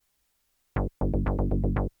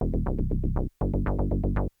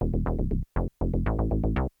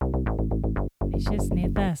Nei šis, nei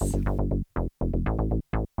tas.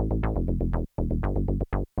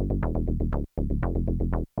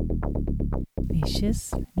 Nei šis,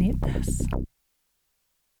 nei tas.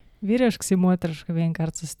 Vyriškas į moterišką vien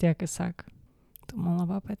kartą susitiek, jis sako, tu man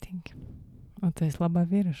labai patinki. O tu esi labai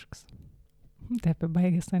vyriškas. Tai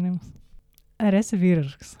apibaigęs animas. Ar esi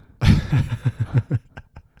vyriškas?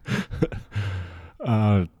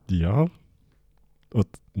 Jo. O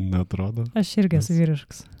neatrodo. Aš irgi esu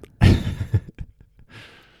vyriškas.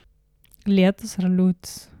 Lietus ar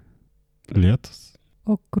liūtis? Lietus.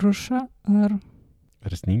 O kruša ar...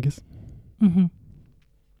 Ar snygis? Mhm.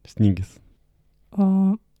 Snygis.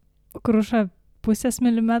 O kruša pusės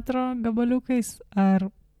milimetro gabaliukais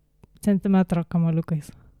ar centimetro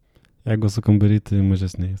kamaliukais? Jeigu su kambarį, tai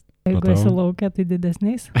mažesniais. Jeigu esi laukia, tai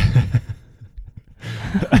didesniais?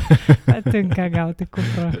 Patinka gauti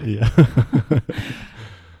kuprą.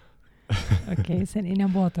 Ok, seniai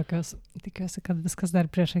nebuvo tokios. Tikiuosi, kad viskas dar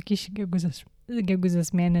prieš akį šį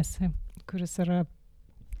gegužės mėnesį, kuris yra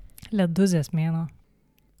leduzės mėno.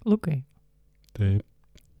 Lukai. Taip.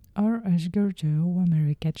 Ar aš girdžiu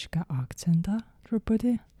amerikiečių akcentą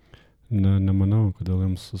truputį? Nemanau, kodėl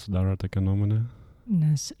jums susidaro tokia nuomonė.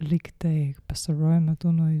 Nes lyg tai pastaruoju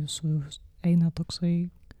metu nuo jūsų eina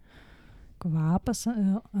toksai kvapas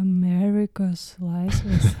Amerikos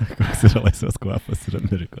laisvės. Koks yra laisvės kvapas ir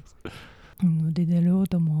Amerikos? Nu, didelių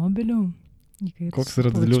automobilių. Koks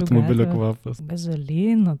yra didelių automobilių kvapas?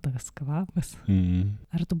 Gazolino tas kvapas.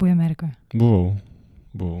 Ar tu buvai Amerikoje?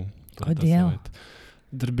 Buvau. Kodėl?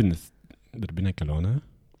 Darbinė kelionė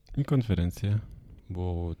į konferenciją.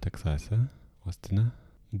 Buvau Teksase, Ostine.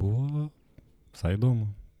 Buvo visai įdomu.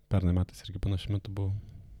 Pernai metais irgi panašiu metu buvau.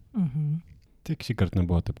 Tik šį kartą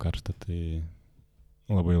nebuvo taip karšta, tai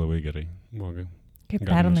labai labai gerai. Buvo. Kaip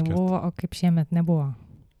pernai buvo, o kaip šiemet nebuvo?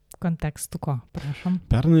 Kontekstų ko, prašom.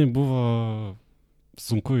 Pernai buvo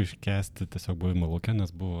sunku iškęsti tiesiog buvimą lauke,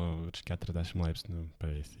 nes buvo virš 40 laipsnių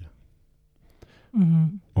pavėsyje.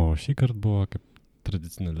 O šį kartą buvo kaip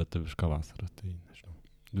tradicinė lietuviška vasara, tai nežinau,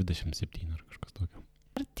 27 ar kažkas tokio.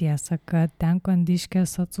 Ar tiesa, kad ten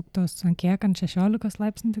kondiškės atsuktos ant kiek, ant 16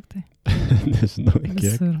 laipsnių tik tai? Nežinau, kiek.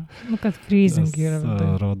 Visur. Nu, kad freezing yra.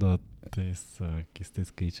 Rodo tais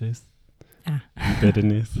keistais skaičiais.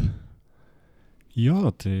 Imperiniais.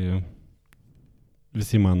 Jo, tai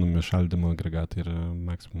visi įmanomi šaldymo agregatai yra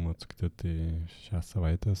maksimum atsukti, tai šią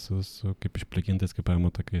savaitę su kaip išplikintais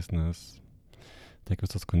kvėpavimo takais, nes tiek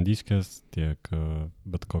visos kondiškės, tiek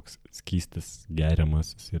bet koks skystis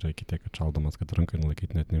geriamas, jis yra iki tiek atšaldomas, kad rankai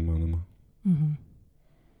nulaikyti net neįmanoma.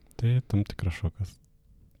 Tai tam tikras šokas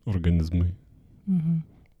organizmui.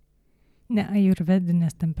 Ne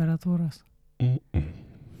ajurvedinės temperatūros.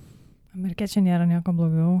 Amerikiečiai nėra nieko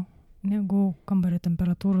blogiau negu kambario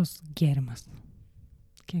temperatūros gėrimas.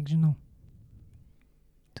 Kiek žinau.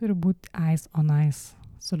 Turi būti ice on ice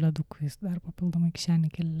su ledukais, dar papildomai kišenį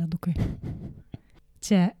keli ledukai.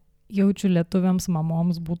 Čia jaučiu lietuviams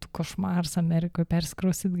mamoms būtų košmaras Amerikoje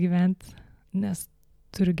perskrausit gyventi, nes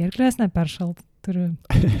turiu gerklės neperšalt, turiu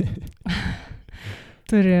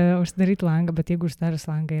užsidaryti langą, bet jeigu užsidarius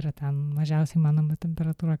langą yra ten mažiausiai manoma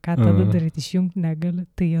temperatūra, ką tada daryti, išjungti negali,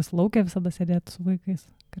 tai jos laukia visada sėdėtų su vaikais,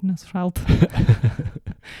 kad nesušaltų.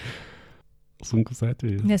 Sunkus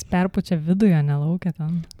atvejis. Nes perpučia viduje, nelaukia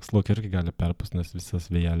ten. Laukia irgi gali perpus, nes visas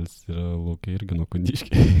vėjelis yra laukia irgi nuo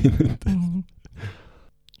kondiškiai.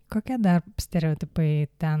 Kokie dar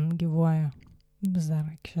stereotipai ten gyvuoja vis dar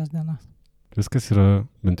iki šios dienos? Viskas yra,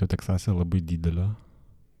 bent jau Teksase, labai didelio.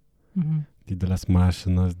 Didelės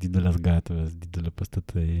mašinos, didelės gatvės, dideli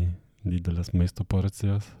pastatai, didelės maisto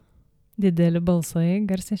porcijos. Dideli balsai,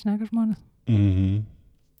 garsiai šneka žmonės?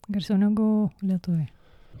 Garsiau negu lietuviai.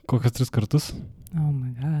 Kokias 3 kartus? Oh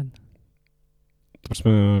my god.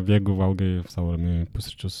 Prasme, jeigu valgai savo ramiai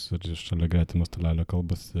pusryčius ir šalia gretimo stalelio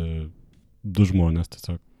kalbasi 2 žmonės,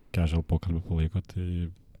 tiesiog casual pokalbį palaiko, tai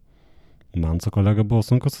man su kolega buvo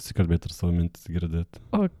sunku susikalbėti ir savo mintis girdėti.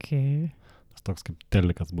 Ok. Tas toks kaip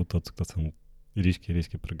telikas būtų atsuktas ant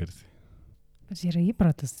ryškiai per garsiai. Bet yra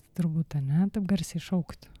įpratas turbūt, ne? Taip garsiai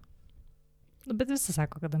šaukti. Bet visi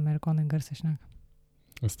sako, kad amerikonai garsiai šneka.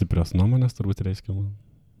 Stiprios nuomonės turbūt reiškia man.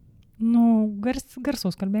 Nu,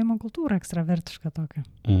 garsaus kalbėjimo kultūra ekstravertiška tokia.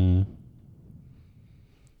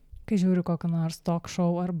 Kai žiūriu kokį nors talk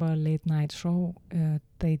show arba late night show,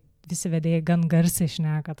 tai visi vedėjai gan garsiai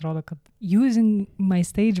šneka, atrodo, kad using my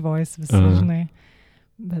stage voice visi, žinai.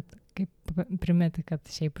 Bet kaip primeti, kad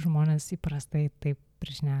šiaip žmonės įprastai taip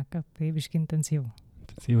prišneka, tai biški intensyvų.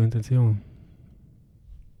 Intensyvų.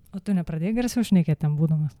 O tu nepradėjai garsiau šnekėti ten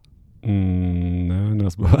būdamas? Ne,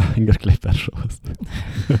 nes buvo gerklė peršalas.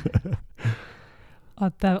 O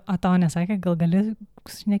tau nesakė, gal gali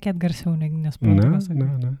šnekėti garsiau, nes produktas?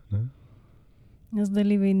 Ne. Nes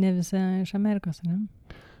dalyviai ne visi iš Amerikos, ne?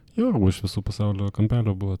 Jo, iš visų pasaulio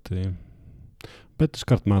kampelio buvo, tai... Bet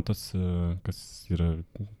iškart matosi, kas yra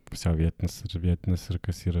pusiau vietinis ir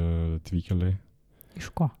kas yra atvykėliai.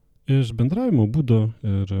 Iš ko? Iš bendravimo būdo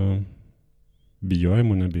ir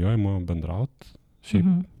bijojimo, nebijojimo bendraut. Šiaip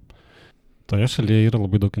toje šalyje yra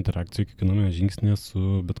labai daug interakcijų, kiekviename žingsnėje su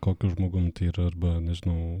bet kokiu žmogum. Tai yra arba,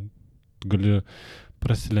 nežinau, gali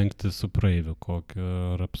prasilenkti su praeiviu kokio,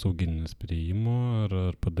 ar apsauginis priėjimo,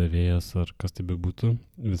 ar padavėjas, ar kas tai bebūtų.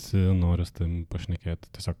 Visi nori su tavim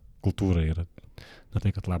pašnekėti. Tiesiog kultūra yra. Ne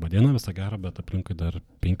tai, kad labą dieną, visą gerą, bet aplinkui dar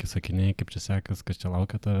 5 sakiniai, kaip čia sekas, kas čia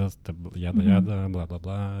laukia tavęs, jada, bla bla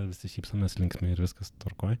bla, visi šypsamės linksmai ir viskas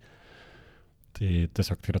tvarkoj. Tai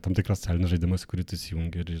tiesiog tai yra tam tikras socialinis žaidimas, kurį tu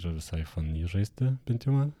įsijungi ir yra visai fun jį žaisti, bent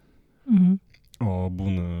jau man. O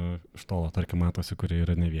būna iš tolo, tarkim, matosi, kurie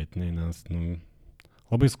yra nevietiniai, nes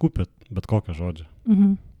labai skupit bet kokio žodžio.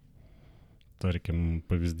 Tarkim,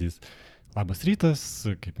 pavyzdys. Labas rytas,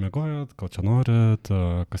 kaip miegojot, gal čia norit,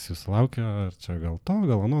 kas jūsų laukia, ar čia gal to,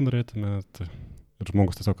 gal ano norėtumėt. Ir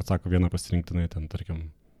žmogus tiesiog atsako vieną pasirinktinai, ten, tarkim,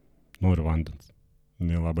 noriu vandens.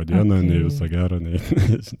 Nei labą dieną, nei viso gero, nei...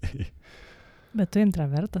 Bet tu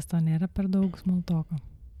intravertas, to nėra per daug smalltalko.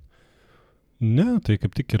 Ne, tai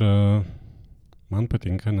kaip tik yra, man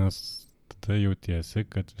patinka, nes tada jautiesi,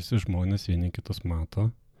 kad visi žmonės vieni kitus mato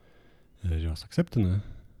ir jos akceptina.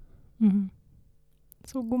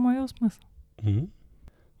 Saugumo jausmas.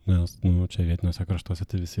 Nes, čia vietiniuose kraštuose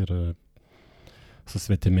tai visi yra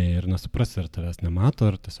susvetimėję ir nesuprasi, ar tavęs nemato,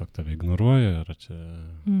 ar tiesiog tave ignoruoja, ar čia...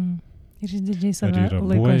 Ir išdidžiai save laiko šiauriečiais. Ar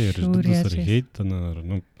yra buoja, ir išdidus, ar heitina, ar,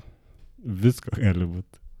 visko gali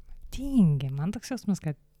būti. Tingi. Man toks jausmas,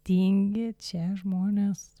 kad tingi čia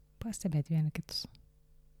žmonės pastebėti vieni kitus.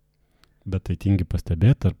 Bet tai tingi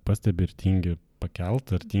pastebėti, ar pastebi ir tingi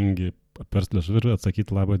pakelti, ar tingi apverst liežuvį ir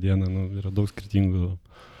atsakyti labą dieną. Yra daug skirtingų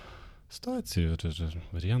situacijų ir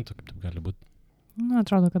variantų, kaip taip gali būti.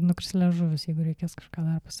 Atrodo, kad nukris liežuvis, jeigu reikės kažką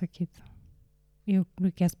dar pasakyti. Jau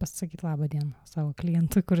reikės pasakyti labą dieną savo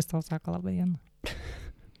klientui, kuris tau sako labą dieną.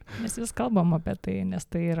 Mes vis kalbam apie tai, nes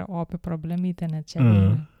tai yra opi problemytė, net čia.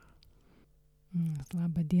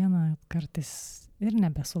 Labą dieną kartais ir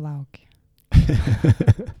nebesulauki.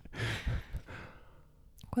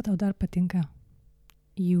 Kuo tau dar patinka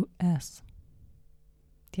US?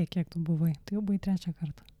 Tiek, kiek tu buvai. Tu jau buvai 3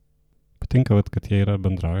 kartą. Patinka, kad jie yra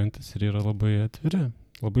bendraujantis ir yra labai atviri.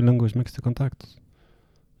 Labai lengva užmegzti kontaktus.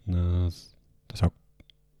 Nes tiesiog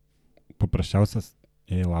paprasčiausias,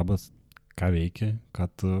 jei labas, ką veikia, ką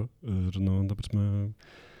tu ir,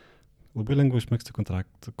 labai lengva užmegzti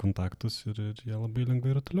kontaktus ir jie labai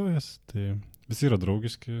lengvai ratuliuojas. Tai visi yra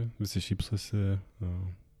draugiški, visi šypsosi,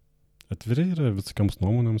 atviri yra visokiams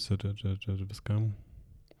nuomonėms ir viskam.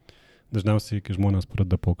 Dažniausiai, kai žmonės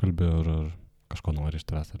pradeda pokalbį ar kažko nori iš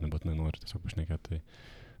tavęs, ar nebūtinai nori tiesiog pašnekėti, tai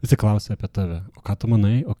visi klausia apie tave. O ką tu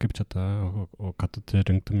manai, o kaip čia o ką tu tai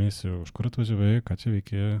rinktumėsi, už kur atvažiavai, ką čia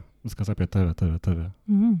veikė, viskas apie tave.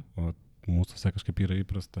 O mūsųse kažkaip yra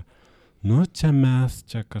įprasta. Čia mes,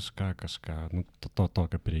 čia kažką,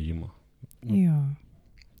 tokio priėjimo. Jo.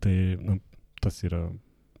 Tai, tas yra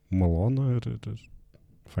malonu ir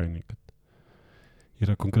fainai, kad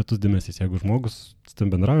yra konkretus dėmesys. Jeigu žmogus su tam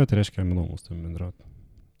bendrauja, tai reiškia, manau, su tam bendrauja.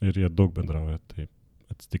 Ir jie daug bendrauja, tai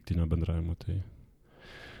atsitiktinio bendravimo. Tai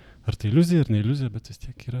ar tai iliuzija, ar ne iliuzija, bet vis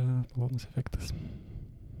tiek yra malonus efektas.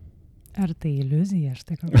 Ar tai iliuzija,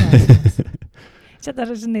 štai klausimas. Čia dar,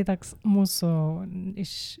 žinai, toks mūsų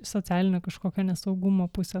iš socialinio kažkokio nesaugumo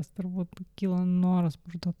pusės turbūt kilo noras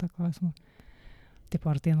užduoti tą klausimą. Taip,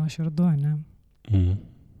 ar tai nuoširdu, ne?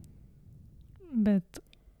 Bet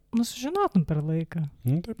sužinotum per laiką,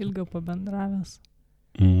 ilgiau pabendravęs.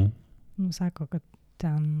 Sako, kad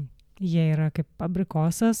ten jie yra kaip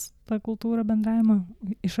abrikosas, ta kultūra bendravimo,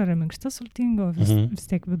 išorė minkšta sultinga, vis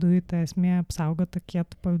tiek viduje ta esmė apsaugota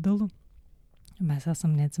kietų pavidalu. Mes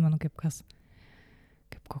esam, neatsimenu kaip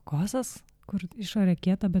kokosas, kur išorė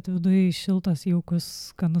kieta, bet viduje šiltas, jaukus,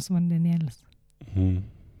 skanus vandenėlis.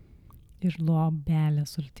 Ir luobelė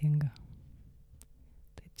sultinga.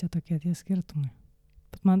 Tai čia tokie tie skirtumai.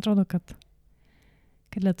 Bet man atrodo, kad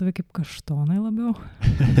lietuviai kaip kaštonai labiau,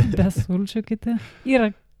 be sulčių kiti.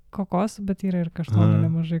 Yra kokosų, bet yra ir kaštonų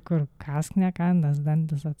nemažai, kur kask nekandas,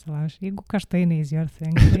 dantis atsilaužia. Jeigu kaštainiai is your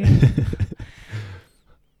thing, tai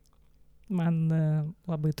man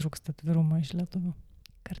labai trūksta atvirumo iš lietuvių.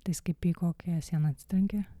 Kartais kaip į kokią sieną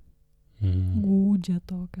atsitrenkia, gūdžią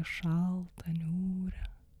tokią šaltą, niūrę.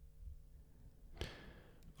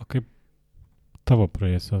 O kaip tavo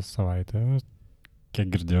praėjusios savaitę,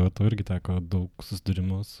 kiek girdėjau, tau irgi teko daug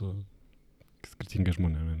susidūrimų su skirtingais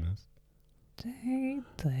žmonėmis.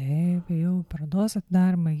 Taip, jau parodos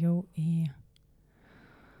atidarymą, jau į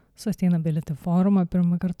Sustainability forumą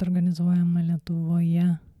pirmą kartą organizuojama Lietuvoje.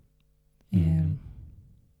 Ir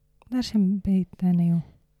dar šiandien bei ten jau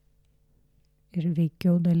ir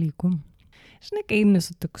veikiau dalykų. Žinai, kai eini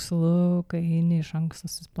su tikslu, kai eini iš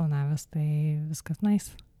anksto susplanavęs, tai viskas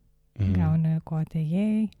nice. Gauni, ko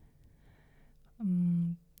atėjai,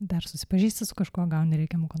 dar susipažįsti su kažkuo, gauni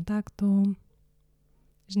reikiamų kontaktų.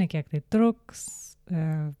 Žinai, kiek tai truks,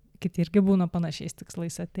 kiti irgi būna panašiais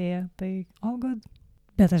tikslais atėję, tai all good.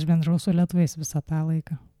 Bet aš bendrau su lietuviais visą tą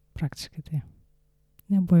laiką, praktiškai tai.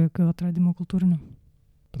 Nebuvo jokių atradimų kultūrinių.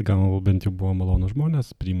 Bet gal bent jau buvo malonų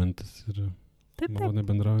žmonės, priimantis ir malonai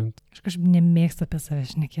bendraujant. Aš kažkaip nemėgstu apie save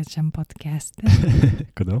šnekėti šiam podcast'e.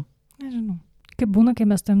 Kodėl? Nežinau. Kaip būna, kai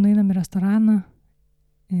mes tam nueinam į restoraną,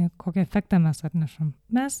 kokį efektą mes atnešam.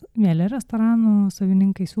 Mes, mėly restoranų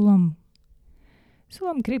savininkai,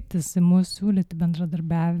 siūlom kreiptis į mus, siūlyti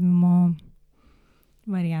bendradarbiavimo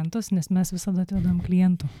variantus, nes mes visada atvedam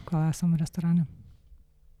klientų, kol esam restorane.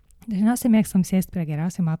 Dažniausiai mėgstam sėsti prie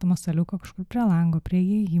geriausiai matomo staliuko, kažkur prie lango, prie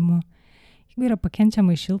įėjimo. Jeigu yra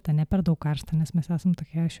pakenčiamai šilta, ne per daug karšta, nes mes esam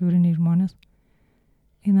tokie šiauriniai žmonės,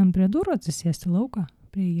 einam prie durų atsisėsti lauką,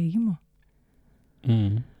 prie įėjimo.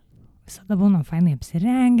 Visada būnam fainai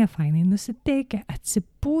apsirengę, fainai nusiteikę,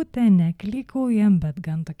 atsipūtę, neklykaujam, bet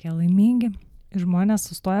gan tokie laimingi. Ir žmonės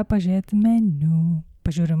sustoja pažiūrėti meniu.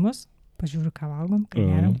 Pažiūrimus, pažiūriu, ką valgom, ką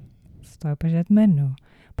geriam. Sustoja pažiūrėti meniu.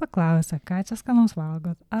 Paklausia, ką čia skanaus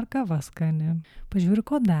valgot, ar kava skani. Pažiūriu,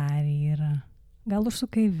 ko dar yra. Gal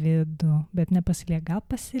užsuka į vidų, bet nepasilieka, gal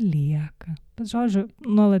pasilieka. Bet žodžiu,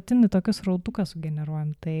 nuolatinį tokius rautuką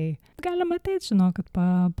sugeneruojam. Tai galima ateiti, žinokit,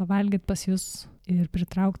 pavalgyti pas jūs ir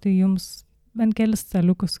pritraukti jums bent kelis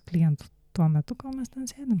staliukus klientų tuo metu, kol mes ten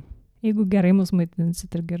sėdim. Jeigu gerai mus maitinsit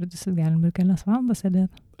ir gerdysit, galim ir kelias valandas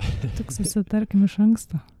sėdėti. Tik susitarkim iš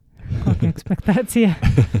anksto. Kokia ekspektacija.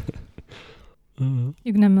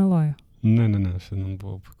 Juk nemeluoju. Ne, šiandien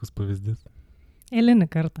buvo puikus pavyzdys. Eilinį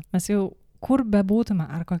kartą. Mes jau kur bebūtume,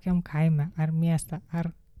 ar kokiam kaime, ar mieste, ar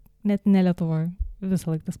net ne Lietuvoje,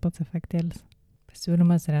 visą laiką tas pats efektėlis.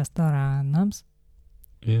 Pasiūlymas restoranams.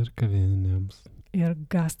 Ir kavinėms. Ir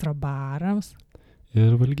gastrobarams.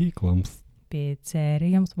 Ir valgykloms.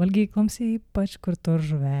 Pizzerijoms, valgykloms ypač, kur tur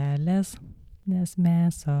žuvelės, nes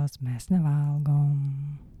mėsos mes nevalgom.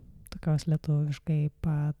 Tokios lietuviškai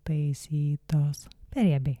pataisytos.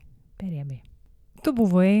 Periebiai. Tu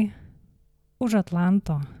buvai už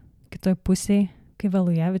Atlanto, kitoj pusėj, kai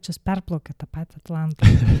Valujavičius perplaukė tą patį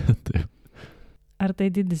Atlantą. Taip. Ar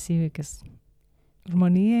tai didis įvykis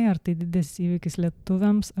žmonijai, ar tai didis įvykis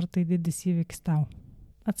lietuviams, ar tai didis įvykis tau?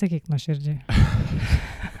 Atsakyk nuoširdžiai.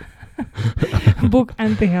 Būk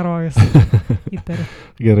antiherojus. Įtariu.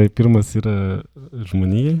 Gerai, pirmas yra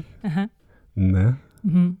žmonijai. Aha. Ne.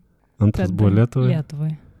 Antras buvo Lietuvai.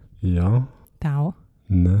 Lietuvai. Jo. Tau.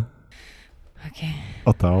 Ne. Okay.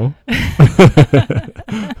 O tau?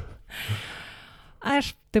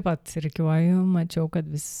 Aš taip pat rikiuoju, mačiau, kad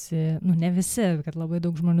visi, ne visi, kad labai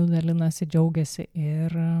daug žmonių dalinasi, džiaugiasi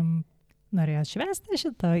ir norėjo švęsti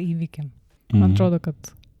šitą įvykį. Man atrodo,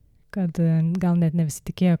 kad gal net ne visi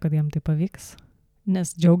tikėjo, kad jam tai pavyks,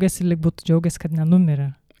 nes džiaugiasi, lyg būtų džiaugiasi, kad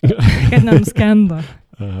nenumirė, kad nenuskendo,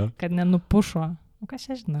 kad nenupušo. O kas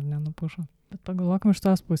čia žino, ar nenupušo? Bet pagalvokim iš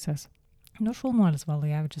tos pusės. Šaunuolis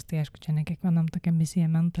Valujavičius, tai aišku, čia ne kiekvienam tokia misija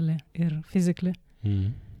mentali ir fizikli.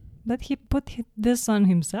 But he put this on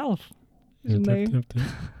himself. Žinai,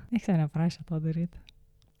 nieks jo neprašė to daryti.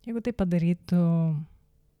 Jeigu tai padarytų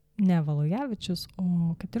ne Valujavičius,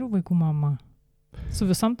 o 4 vaikų mama, su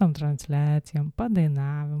visom tam transliacijom,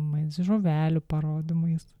 padainavimais, žuvelių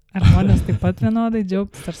parodymais. Ar žmonės taip pat vienodai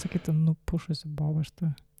džiaugtis, ar sakytų, nupušusi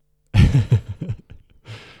bobaštą?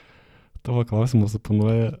 Tavo klausimas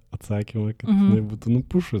suponuoja atsakymą, kad jinai būtų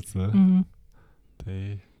nupušusi. Tai,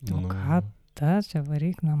 manau... O ką ta, čia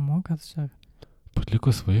varyk namo, kad čia...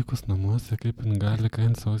 Palikus vaikus namuose, kaip jin gali, ką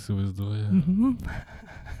jin savo įsivaizduoja.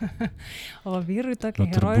 O vyrui tokia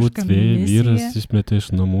herojiška misija. Turbūt vyras išmetė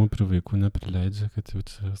iš namų, prie vaikų neprileidžia, kad jau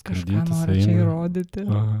čia skandytis eina. Kažką nori čia įrodyti.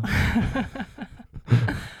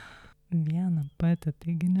 Viena pati,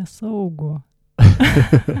 taigi nesaugu.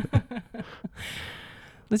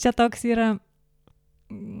 Čia toks yra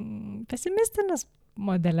pesimistinis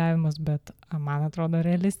modeliavimas, bet man atrodo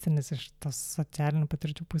realistinis iš tos socialinių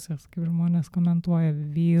patirčių pusės, kaip žmonės komentuoja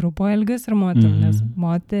vyrų poelgius ir moterų, nes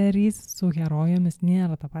moterys su herojėmis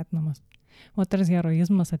nėra tapatinamas. Moters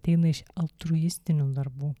heroizmas ateina iš altruistinių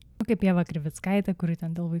darbų. Kaip Ieva Krivickaitė, kuri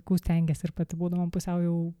ten dėl vaikų stengiasi ir pati būdama pusiau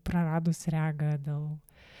jau praradus regą dėl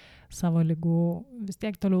savo ligų, vis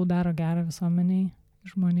tiek toliau daro gerą visuomeniai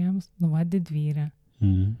žmonėms. Didvyrė.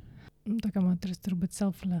 Tokia moteris turbūt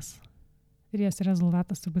selfless. Ir jas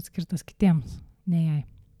rezultatas turbūt skirtas kitiems, ne jai.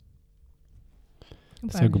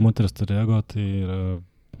 Jeigu moteris turi ego, tai yra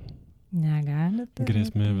negali turėti.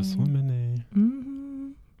 Grėsmė visuomeniai.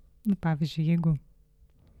 Pavyzdžiui, jeigu...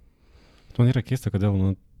 Man yra keista,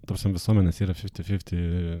 kodėl, visuomenės yra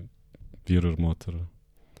 50-50 vyrų ir moterų.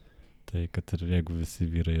 Tai kad ir jeigu visi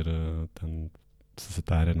vyrai yra ten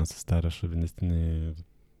susitarę, nesusitarę, šovinistiniai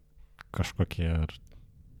kažkokie ar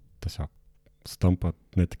tiesiog sutampa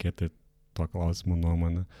netikėtai tuo klausimu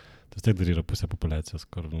nuomonę. Tai vis tiek dar yra pusė populiacijos,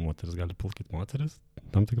 kur moteris gali pulkyti moteris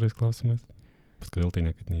tam tikrais klausimais. Kodėl tai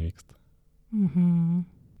niekad nevyksta?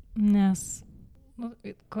 Nes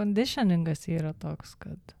conditioningas yra toks,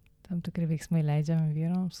 kad tam tikri veiksmai leidžiami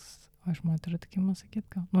vyrams, o iš moterų tikimasi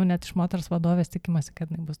kitką. Net iš moters vadovės tikimasi,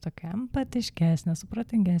 kad jinai bus tokia empatiškesnė,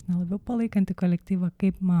 supratingesnė, labiau palaikanti kolektyvą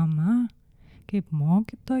kaip mama, kaip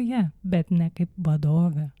mokytoja, bet ne kaip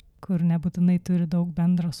vadovė, kur nebūtinai turi daug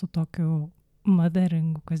bendro su tokiu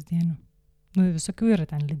motheringu kasdieniu. Visokių yra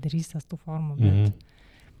ten lyderystės tų formų, bet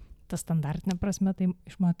ta standartinė prasme, tai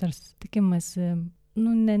iš moters tikimasi,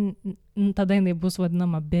 tada jinai bus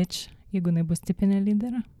vadinama bitch, jeigu jinai bus tipinė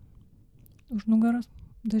lyderė už nugaros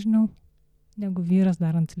dažniau, negu vyras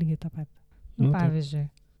darant lygiai tą patį. Pavyzdžiui,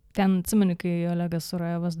 ten atsimenu, kai Olegas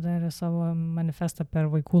Surajevas darė savo manifestą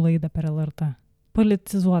per vaikų laidą per LRT.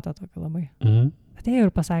 Politizuota tokia labai. Atėjo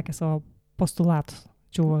ir pasakė savo postulatus,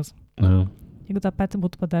 čiūvos. Jeigu tą patį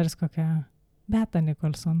būtų padaręs kokią Beatą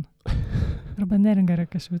Nicholson arba Neringą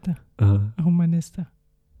Rekašiūtę, humanistę.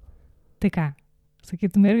 Tai ką,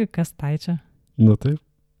 sakytum irgi, kas tai čia? Taip.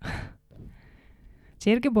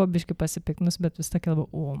 Čia irgi buvo biški pasipiknus, bet vis tokia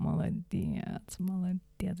labai,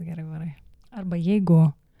 maladėt, gerai varai. Arba jeigu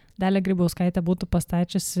Dalia Grybauskaitė būtų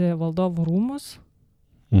pastačiusi valdovų rūmus,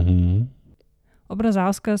 o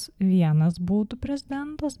Brazauskas vienas būtų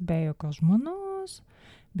prezidentas, be jokios žmonos,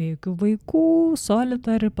 be jokių vaikų,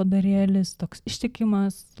 solitari padarėlis, toks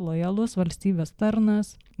ištikimas, lojalus valstybės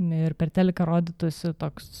tarnas ir per teliką rodytųsi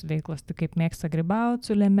toks veiklas, tai kaip mėgsta grybauti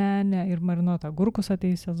su liemenė ir marinuotą agurkus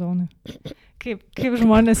ateis sezonui. Kaip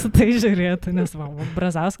žmonės į tai žiūrėtų, nes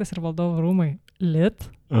Brazauskas ir valdovų rūmai lit,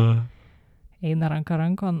 eina ranka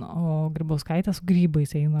rankon, o Grybauskaitė su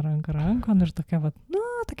grybais eina ranka rankon ir tokia,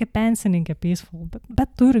 tokia pensininkė peaceful, bet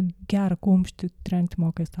turi gerą kumštį, trenkti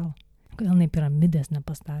moka į stalą. Kodėl jinai piramidės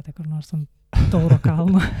nepastatė, kur nors ant Tauro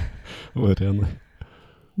kalno? Varenai.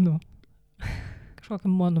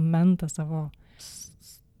 Kažkokį monumentą savo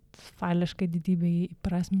fališkai didybę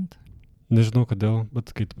įprasminti. Nežinau kodėl,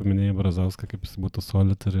 bet kai tu paminėjai Brazauską, kaip jis būtų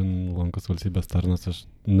solitary, lankos valstybės tarnas, aš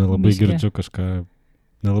nelabai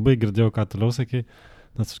girdėjau, ką toliau sakei,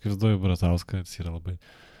 nes aš vaizduoju Brazauską, jis yra labai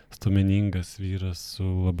stumeningas vyras su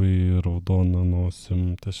labai raudona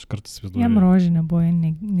nosim. Tai aš kartais vaizduoju... Jam rožinė buvo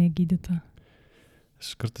negydyta. Aš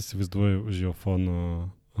kartais vaizduoju už jo fono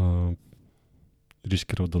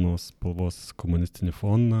ryškiai raudonos spalvos komunistinį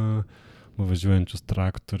foną, važiuojančius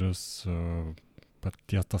traktorius,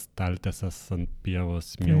 patiestas staltiesės ant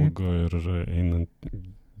pievos smilgo ir einant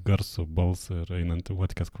garsų balsą ir einant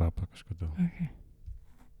vodkės kvapą kažkodėl. Okay.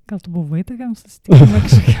 Gal tu buvai tokiam susitikimui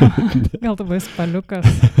kažkokiam? Gal tu buvai spaliukas?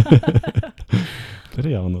 Per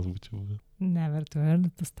jaunas būčiau. Nevertu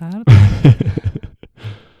to start.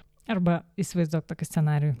 Arba įsivaizduok tokį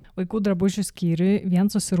scenarijų. Vaikų drabužių skyriui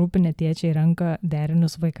vien susirūpinę tėčiai renka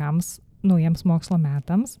derinius vaikams naujiems mokslo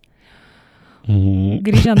metams.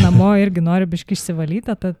 Grįžę namo irgi nori biški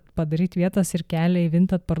išsivalyti, tad padaryti vietas ir kelią į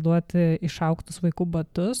Vinted parduoti išaugtus vaikų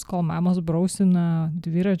batus, kol mamos brausina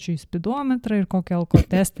dviračių į spidometrą ir kokį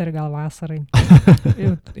alkotesterį gal vasarai.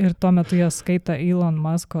 Ir tuo metu jos skaito Elon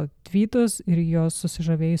Musko tweetus ir jos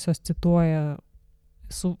susižavėjusios cituoja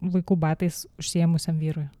su vaikų batais užsiėmusiam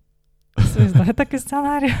vyrui. Įsivaizduoji tokį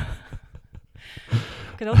scenarijų?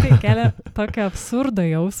 Kodėl tai kelia tokį absurdo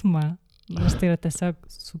jausmą? Nors tai yra tiesiog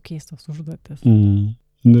sukeistos užduotis.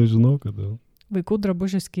 Nežinau, kodėl. Vaikų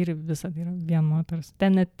drabužių skyriui visad yra vien moters.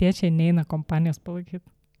 Ten net tėčiai neina kompanijos palaikyti.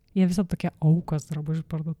 Jie visad tokie aukos drabužių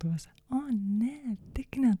parduotuvėse. O ne,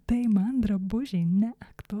 tik ne tai, man drabužiai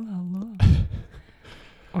neaktualu.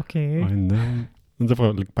 Okay. O ne. Taip,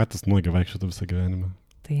 lyg patys nuogi vaikščiotų visą gyvenimą.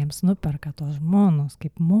 Tai jiems nuperka tos žmonos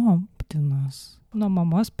kaip motinos. Nuo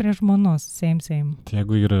mamos prie žmonos, same. Tai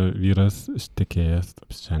jeigu yra vyras ištekėjęs,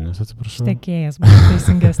 apsičianęs, atsiprašau. Ištekėjęs, būtų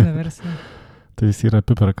teisingesnė versija. Tai jis yra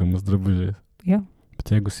apiperkamas drabužiais. Jo.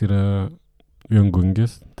 Bet jeigu jis yra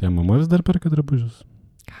viengungis, tai mama vis dar perka drabužius?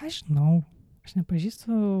 Ką žinau, aš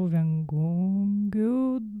nepažįstu viengungių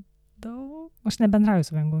daug. Aš nebendrauju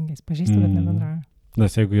su viengungiais, pažįstu, bet nebendrauju.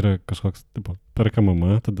 Nes jeigu yra kažkoks, tipo, perka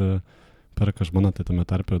mama, tada perka žmona, tai tame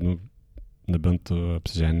tarpe, nebent tu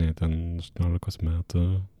apsiženėjai ten 18 metų,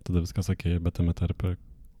 tada viskas okei, bet tame tarpe...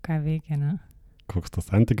 Ką veikia, ne? Koks tas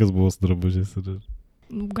santykis buvo su drabužiais ir...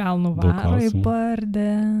 Gal nuvaro į pardę,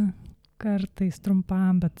 kartais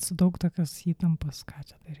trumpam, bet su daug tokios įtampos, ką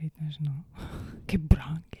čia daryti, nežinau. Kaip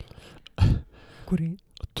brangiai. Kuriai?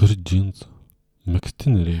 Turi džinsų.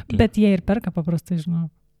 Megztinį reikia. Bet jie ir perka paprastai, žinau.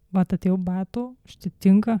 Vat atėjau batų,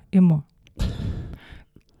 štitinka, imu.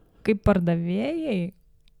 Kaip pardavėjai,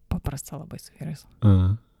 paprasta labai su vyrais.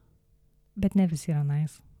 Bet ne visi yra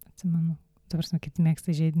nice, atsimenu. Tavarsime, kiti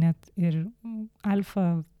mėgsta žaidinėt ir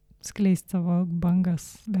alfa skleisti savo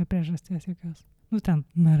bangas be priežasties jokios. Ten,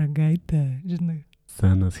 mergaitė, žinai.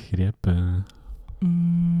 Senas chriepė.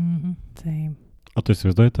 Taip. O tu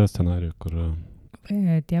įsivaizduoji tą scenarijų, kur...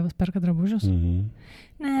 Tėvas perka drabužius?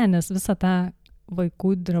 Ne, nes visą tą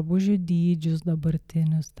vaikų drabužių dydžius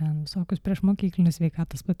dabartinius, ten visokius priešmokyklinius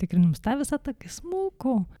sveikatos patikrinimus, tą visą tokį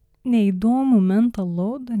smulkų, neįdomų mental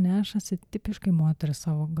loadą nešasi tipiškai moteris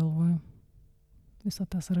savo galvoje. Visą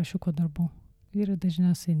tą sąrašiuko darbų. Vyrai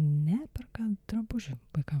dažniausiai neperka drabužių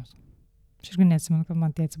vaikams. Aš irgi neatsimenu, kad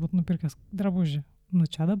man tėtis būtų nupirkęs drabužį.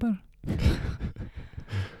 Čia dabar.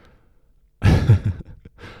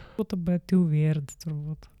 Būtų bet too weird,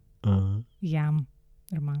 turbūt. Jam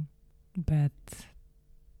ir man. Bet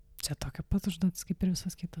čia tokia pat užduotis kaip ir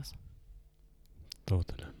visas kitas.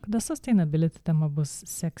 Totally. Kada sustainability tema bus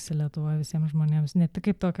seksi Lietuvoje visiems žmonėms? Ne tik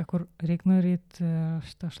kaip tokia, kur reik nuryti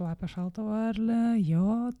šitą šlapę šaltą varlę,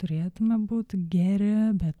 jo, turėtume būti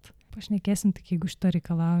geri, bet pašnekėsim tik, jeigu šitą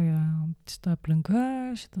reikalauja šitą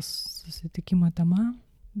aplinka, šitas susitikimo tema,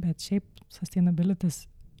 bet šiaip sustainabilitys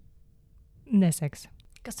neseksi.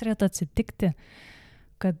 Kas turėtų atsitikti,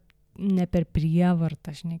 kad ne per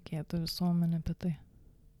prievartą šnekėtų visuomenė apie tai?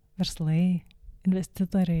 Verslai,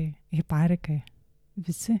 investitoriai, hiparikai.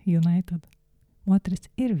 Visi united, moteris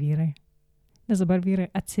ir vyrai. Nes dabar vyrai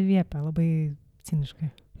atsiviepia labai ciniškai.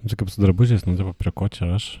 Čia kaip su drabužiais, prie ko čia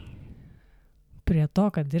aš? Prie to,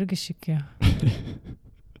 kad irgi šikė.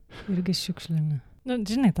 Irgi šiukšlinė.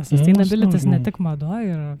 Žinai, tas sustainabilitys ne tik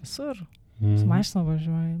madoje, yra visur. Su mašina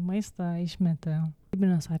važiuoja, maistą išmetė,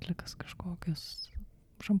 ribinės atlikas kažkokios,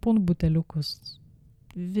 šampūnų buteliukus,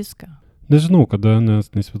 viską. Nežinau, kada, nes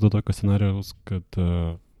neįsivaizduoju tokio scenarijaus, kad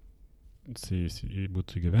jis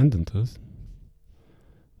būtų įgyvendintas,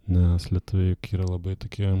 nes lietuviai yra labai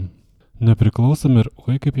tokie nepriklausomi ir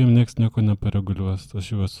oi kaip jiem nieks nieko nepareguliuos.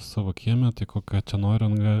 Aš jau esu savo kieme, tai kokią čia noriu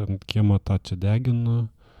ant kiemo tą čia deginu,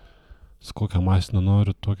 su kokią mašiną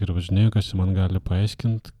noriu, tokį ir važinėjau, kas čia man gali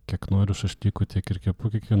paaiškinti, kiek noriu šaštykų, tiek ir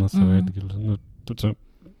kepu kiekvieną savaitgalį. Tu čia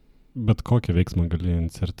bet kokį veiksmą gali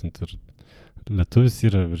insertinti ir lietuvis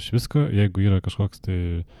yra virš visko, jeigu yra kažkoks tai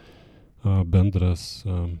bendras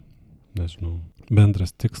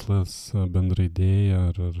tikslas, bendra idėja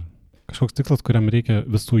ar kažkoks tikslas, kuriam reikia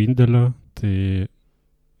visų indėlio, tai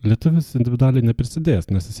lietuvis individualiai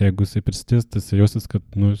neprisidės, nes jeigu jisai prisidės, tai jisai jausis, kad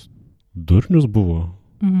jis durnius buvo.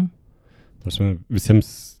 Visiems,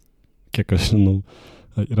 kiek aš žinau,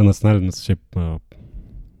 yra nacionalinis šiaip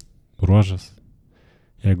ruožas.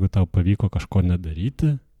 Jeigu tau pavyko kažko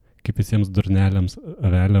nedaryti, kaip visiems durneliams,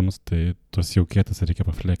 aveliams, tai tuos jau kietas reikia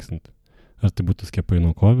pafleksinti. Ar tai būtų skiepai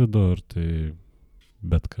nuo COVID-o, ar tai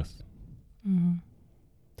bet kas.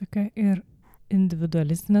 Tokia ir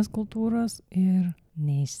individualistinės kultūros, ir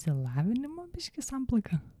neišsilavinimo biški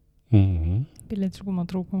samplaika. Pilietiškumo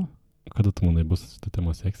trūkumo. Kada tu manai bus šitą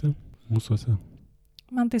temą seksi mūsuose?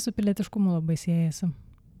 Man tai su pilietiškumu labai siejasi.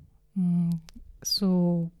 Su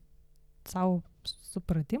savo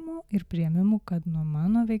supratimu ir priėmimu, kad nuo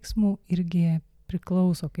mano veiksmų irgi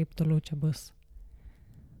priklauso, kaip toliau čia bus.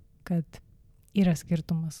 Kad yra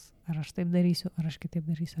skirtumas, ar aš taip darysiu, ar aš kitaip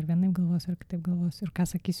darysiu, ar vienaip galvosiu, ar kitaip galvosiu, ir ką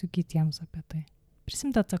sakysiu kitiems apie tai.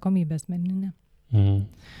 Prisimti atsakomybę asmeninę.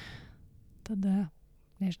 Tada,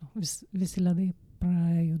 nežinau, visi ledai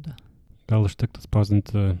prajuda. Gal užtektų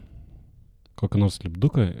spausdinti kokį nors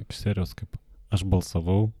lipduką iš serijos, kaip aš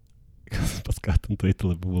balsavau, kas paskatintų eiti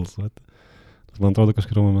labiau balsuoti. Man atrodo,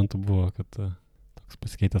 kažkurio momentu buvo, kad toks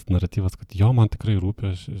pasikeitęs naratyvas, kad jo, man tikrai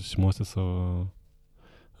rūpi, aš išimuosi savo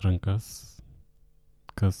rankas,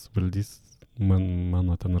 kas valdys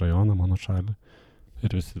mano ten rajoną, mano šalį.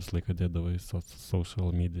 Ir visi visą laiką dėdavo į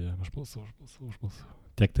social media. Aš balsavau.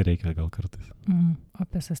 Tiek tai reikia gal kartais.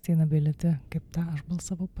 Apie sustainability, kaip tą aš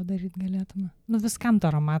balsavau padaryti galėtume. Viskam to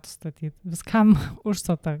aromatų statyti, viskam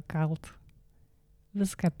užsotą kalt.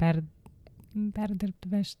 Viską perdirbti,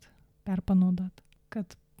 vežti, perpanaudoti,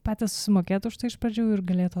 kad patys susimokėtų už tai iš pradžių ir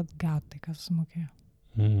galėtų atgauti tai, kas susimokėjo.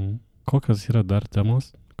 Kokios yra dar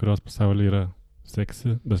temos, kurios pasaulyje yra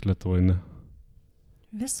seksi, bet Lietuvoje ne?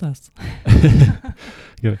 Visos.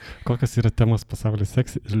 Gerai. Kokios yra temos pasaulyje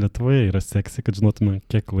seksi ir Lietuvoje yra seksi, kad žinotume,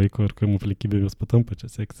 kiek laiko ir kokiam aplinkybėmis patampa čia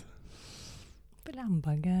seksi?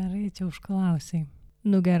 Blemba, gerai, čia užklausiai.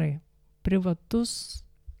 Nu gerai, privatus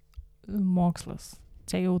mokslas.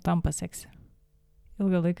 Čia jau tampa seksi.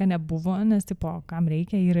 Ilgą laiką nebuvo, nes tipo, kam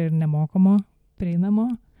reikia, yra ir nemokamo, prieinamo.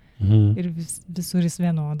 Ir visur jis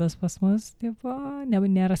vienodas pas mus, tipo,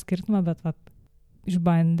 nėra skirtumo, bet vat,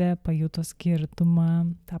 išbandė, pajuto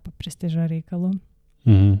skirtumą, tapo prestižo reikalu.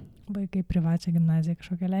 Vaikai privačią gimnaziją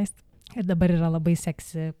kažkokią leisti. Ir dabar yra labai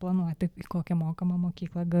seksi planuoti, į kokią mokamą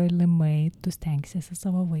mokyklą galimai tu stengsiesi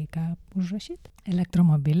savo vaiką užrašyti.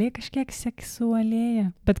 Elektromobiliai kažkiek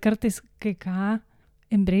seksualėja, bet kartais kai ką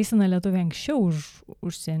embraceina lietuviai anksčiau už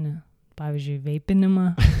užsienį. Pavyzdžiui, veipinimą,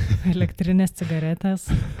 elektrinės cigaretės,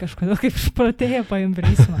 kažkodėl kaip išprotėję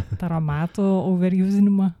paembraceina. Taromatų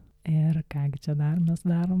overusinimą. Ir kągi čia dar mes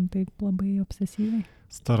darom taip labai obsesyviai.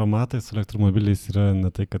 Su taromatais, elektromobiliais yra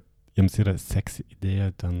ne tai, kad jiems yra seksi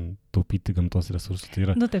idėja ten taupyti gamtos resursų. Tai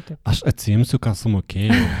yra, taip. Aš atsiimsiu, ką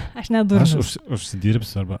sumokėjau. Aš nedursiu. Aš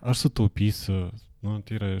užsidirbsiu arba aš sutaupysiu. Nu,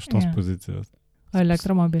 tai yra iš tos pozicijos. O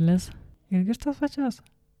elektromobilis irgi iš tos pačios?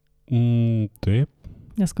 Taip.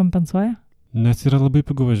 Nes kompensuoja? Nes yra labai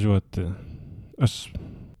pigu važiuoti. Aš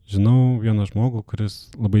žinau vieną žmogų, kuris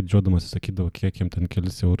labai didžiuodamas sakydavo, kiek jam ten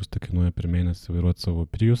kelis eurus tai kainuoja per mėnesį vairuoti savo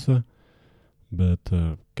Priusą, bet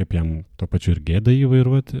kaip jam tuo pačiu ir gėda jį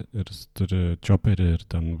vairuoti, ir jis turi čioperį ir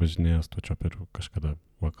ten važinėjęs tuočioperiu kažkada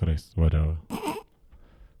vakarais variavo.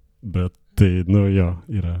 Bet tai, jo,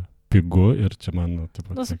 yra pigu ir čia man,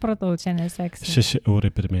 supratau, čia neseksi. 6 eurai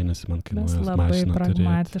per mėnesį man kainuoja mašiną turėti. Mes labai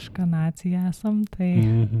pragmatiška nacija esam, tai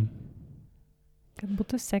kad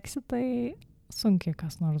būtų seksi, tai sunkiai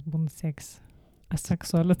kas nors būna seksi.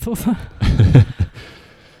 Aseksualitus.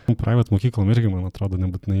 Private mokyklom irgi, man atrodo,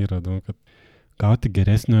 nebūtinai yra, kad gauti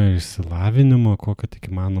geresnio išsilavinimo, kokio tik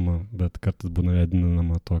įmanoma, bet kartais būna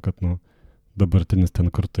vedinama to, kad, dabartinis ten,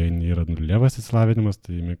 kur tai yra nulievas išsilavinimas,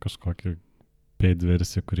 tai imi kažkokį paid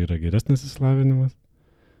versiją, kur yra geresnis išsilavinimas,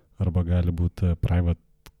 arba gali būti private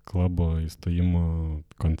klubo įstojimo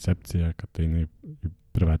koncepcija, kad tai į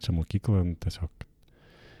privačią mokyklą, tiesiog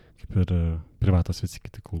kaip ir privatos visi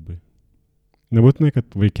kiti klubai. Nebūtinai,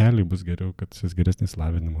 kad vaikeliai bus geriau, kad jis geresnį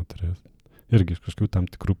išsilavinimą turės. Irgi iš kažkokių tam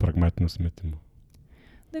tikrų pragmatinių sumetimų.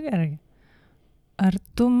 Na gerai. Ar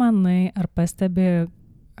tu manai, ar pastebi,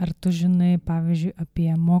 ar tu žinai, pavyzdžiui, apie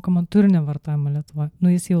mokamą turinio vartojimą Lietuvoje?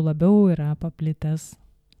 Jis jau labiau yra paplitęs,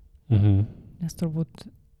 nes turbūt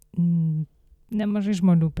nemažai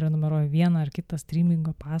žmonių prenumeruoja vieną ar kitą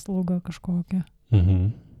streamingo paslaugą kažkokią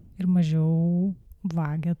ir mažiau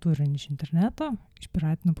vagia turinį iš interneto, iš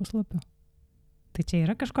piratinių puslapių. Tai čia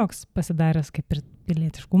yra kažkoks pasidaręs kaip ir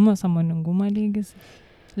pilietiškumo, sąmoningumo lygis,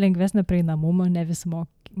 lengvesnio prieinamumo, ne visi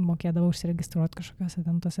mokėdavo užsiregistruoti kažkokiose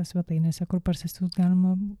ten tose svetainėse, kur parsisiųst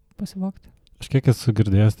galima pasivokti. Aš kiek esu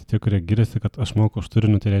girdėjęs, tai tie, kurie giriasi, kad aš moku už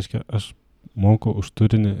turinį, tai reiškia, aš moku už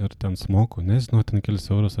turinį ir ten sumoku, nežinau, ten kelis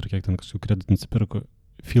eurus ar kiek ten kažkokių kreditų nusipirku,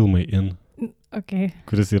 filmai in,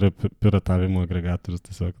 kuris yra piratavimo agregatorius,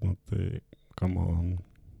 tiesiog, tai come on.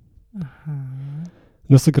 Aha.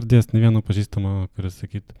 Nesu girdėjęs ne vieno pažįstamo, kuris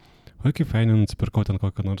sakyt, oi kaip fainai, nusipirkau ten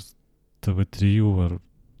kokią nors TV3 ar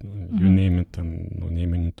jų neimint ten,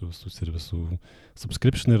 neimint visų servisų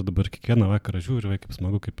subscription ir dabar kiekvieną vakarą žiūriu, kaip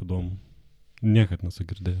smagu, kaip įdomu. Niekad nesu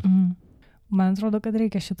girdėjęs. Man atrodo, kad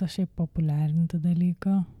reikia šitą šiaip populiarinti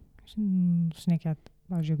dalyką. Šnekėt,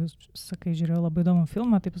 pavyzdžiui, jeigu sakai, žiūrėjau labai įdomų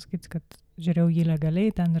filmą, tai pasakyti, kad žiūrėjau jį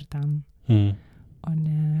legaliai ten ir ten, o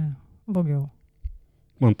ne blogiau.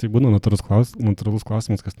 Man tai būna natūralus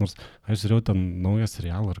klausimas, kas nors, aš žiūrėjau ten naują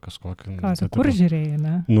serialą ar kažkokį. Klausia, kur žiūrėjai,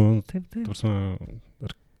 ne? Taip.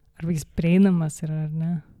 Ar jis prieinamas yra, ar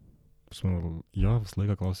ne? Jo, visą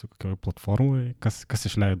laiką klausiu, kokioje platformoje, kas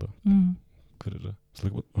išleido. Kur yra?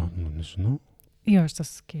 Visą laiką, nežinau. Jo,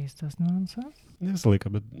 šitas keistas niuansas. Ne visą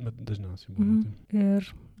laiką, bet dažniausiai būna. Ir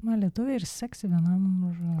man lietuviai ir seksi vienam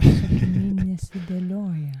sakinį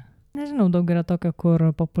nesidėlioja. Nežinau, daug yra tokio, kur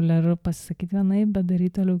populiaru pasisakyti vienai, bet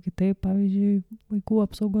daryti toliau kitaip, pavyzdžiui, vaikų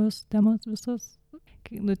apsaugos temos visos.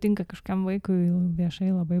 Kai nutinka kažkam vaikui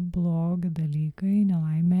viešai labai blogi dalykai,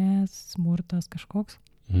 nelaimės, smurtas kažkoks,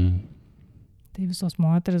 tai visos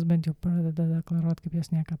moteris bent jau pradeda deklaruoti, kaip jos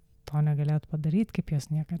niekad to negalėtų padaryti, kaip jos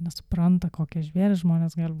niekad nesupranta, kokie žvėrys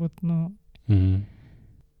žmonės galbūt,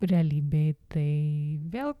 realybėj, tai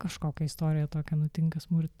vėl kažkokia istorija tokia nutinka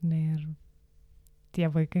smurtinė ir tie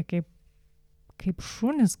vaikai kaip kaip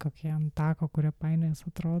šunys kokie ant tako, kurie painės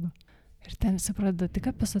atrodo. Ir ten visi pradeda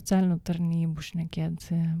tik apie socialinių tarnybų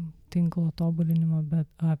šnekėti, tinklo tobulinimą, bet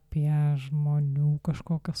apie žmonių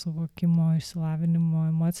kažkokio suvokimo, išsilavinimo,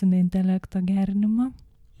 emocinio intelekto gerinimą.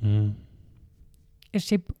 Ir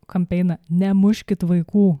šiaip kampeina, nemuškit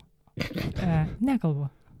vaikų. Nekalbu.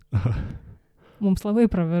 Mums labai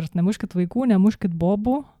pravers, nemuškit vaikų, nemuškit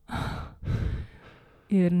bobų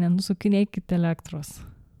ir nenusukinėkit elektros.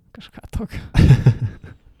 Kažką tokio.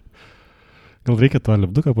 Gal reikia tą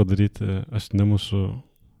lipduką padaryti, aš nemušu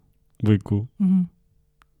vaikų,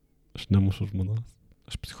 aš nemušu žmonos,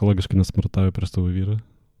 aš psichologiškai nesmurtauju prieš savo vyrą.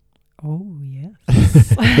 Yes.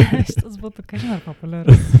 Šitas būtų kažin ar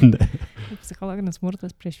populiarus. Ne. Psichologinis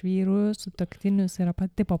smurtas prieš vyrus, sutuoktinius yra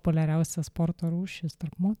pati populiariausia sporto rūšis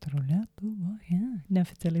tarp moterų Lietuvoje.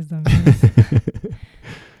 Neoficialiais duomenimis.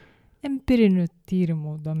 Empirinių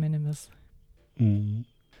tyrimų duomenimis.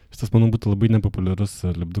 Šitas, manau, būtų labai nepopuliarus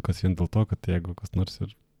lipdukas vien dėl to, kad jeigu kas nors ir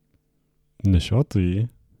nešiotų jį,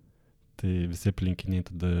 tai visi aplinkiniai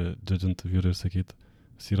tada džadžintų vyrą ir sakytų,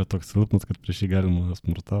 jis yra toks silpnas, kad prieš jį galima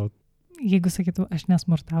smurtauti. Jeigu sakytų, aš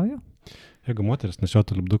nesmurtauju? Jeigu moteris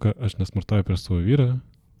nešiotų lipduką, aš nesmurtauju prieš savo vyrą.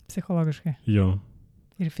 Psichologiškai. Jo.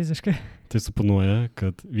 Ir fiziškai. Tai suponuoja,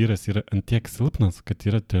 kad vyras yra antiek silpnas, kad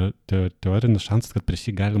yra teorinis šansas, kad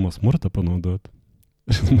prieš jį galima smurtą panaudoti.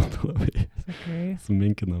 Aš matau labai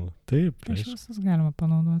sumenkinama. Taip. Prieš visus galima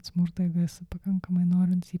panaudoti smurtą, jeigu esi pakankamai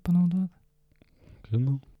norint jį panaudoti.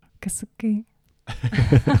 Žinau. Kas sakai?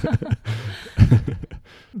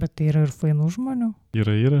 Bet tai yra ir fainų žmonių.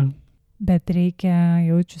 Yra. Bet reikia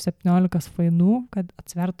jaučiu 17 fainų, kad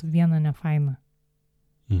atsvertų vieną nefainą.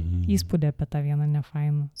 Įspūdį apie tą vieną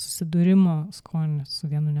nefainą. Susidūrimo skonį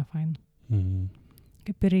su vienu nefainu.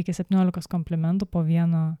 Kaip ir reikia 17 komplimentų po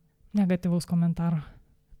vieno negatyvaus komentaro,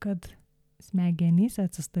 kad smegenyse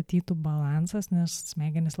atsistatytų balansas, nes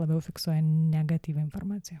smegenys labiau fiksuoja negatyvą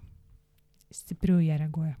informaciją. Stipriau jie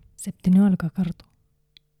reaguoja. 17 kartų.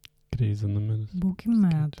 Crazy numeris.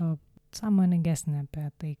 Būkime to sąmoningesnė apie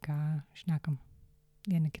tai, ką šnekam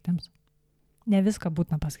vieni kitiems. Ne viską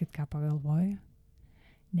būtina pasakyti, ką pagalvoji.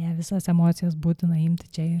 Ne visas emocijas būtina imti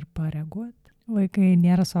čia ir pareaguoti. Vaikai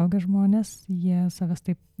nėra suaugę žmonės, jie savęs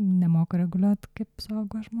taip nemoka reguliuoti kaip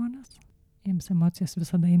suaugę žmonės. Jiems emocijos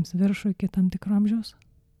visada ims viršų iki tam tikro amžiaus.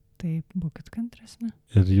 Tai būkit kantresni.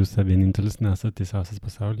 Ir jūs vienintelis nesate teisiausias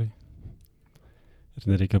pasaulyje. Ir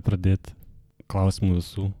nereikia pradėti klausimų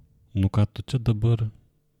visų. Nu ką tu čia dabar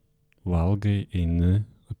valgai, eini,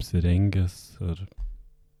 apsirengęs ar...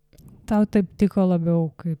 Tau taip tiko labiau,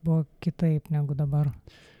 kai buvo kitaip negu dabar.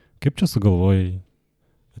 Kaip čia sugalvojai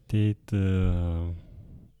ateiti,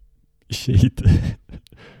 išeiti,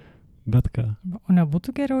 bet ką? O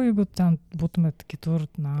nebūtų geriau, jeigu ten būtumėt kitur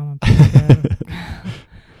namą.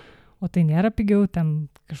 O tai nėra pigiau ten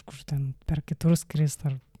kažkur ten per kitur skrist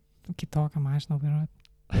ar kitokią mašiną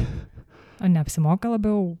vairuoti. O neapsimoka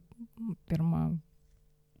labiau pirmą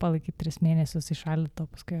palaikyti 3 mėnesius įšaldyto,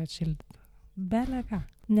 paskui atšildyti. Belė ką.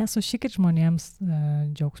 Nesušykit žmonėms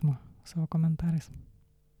džiaugsmo savo komentarais.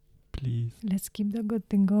 Please. Let's keep the good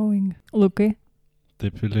thing going. Lukai.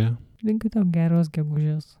 Taip, Vilija. Linkiu tau geros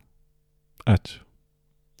gegužės. Ačiū.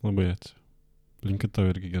 Labai ačiū. Linkiu tau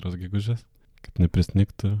irgi geros gegužės. Kad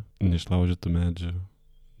neprisnigtų, neišlaužytų medžių,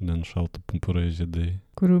 nenušaltų pumpurai žiedai.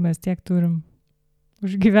 Kurių mes tiek turim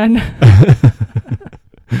užgyvenę.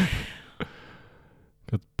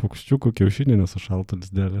 Kad paukščiukų kiaušinį nesušaltų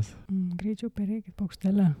lizdelės. Greičiau pereikit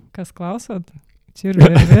paukštelę. Kas klausot? Čia ir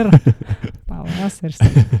vir. Pavasaris.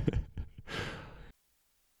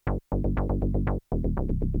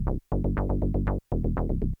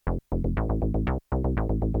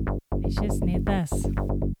 Šis nei tas.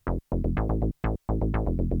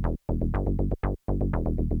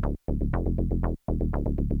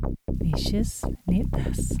 Nei šis, nei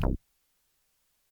tas.